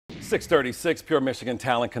636 Pure Michigan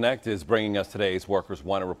Talent Connect is bringing us today's Workers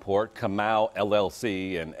Wanted report. Comau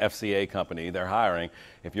LLC, an FCA company, they're hiring.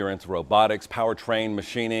 If you're into robotics, powertrain,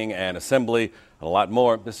 machining, and assembly, and a lot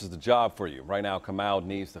more, this is the job for you. Right now, Comau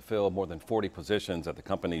needs to fill more than 40 positions at the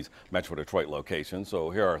company's Metro Detroit location. So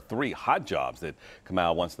here are 3 hot jobs that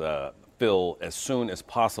Comau wants to fill as soon as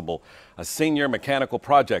possible. A senior mechanical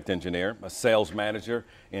project engineer, a sales manager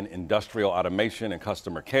in industrial automation and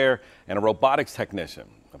customer care, and a robotics technician.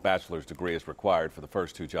 A bachelor's degree is required for the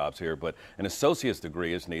first 2 jobs here, but an associate's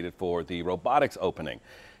degree is needed for the robotics opening.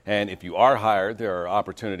 And if you are hired, there are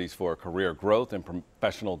opportunities for career growth and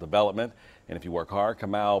professional development. And if you work hard,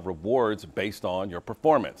 Comau rewards based on your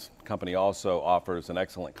performance. The company also offers an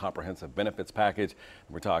excellent comprehensive benefits package.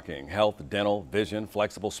 We're talking health, dental, vision,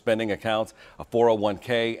 flexible spending accounts, a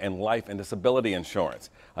 401k, and life and disability insurance.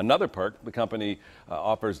 Another perk, the company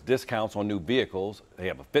offers discounts on new vehicles. They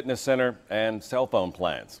have a fitness center and cell phone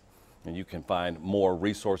plans. And you can find more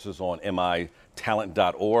resources on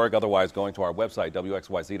mitalent.org. Otherwise, going to our website,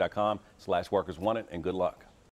 WXYZ.com/workerswanted, and good luck.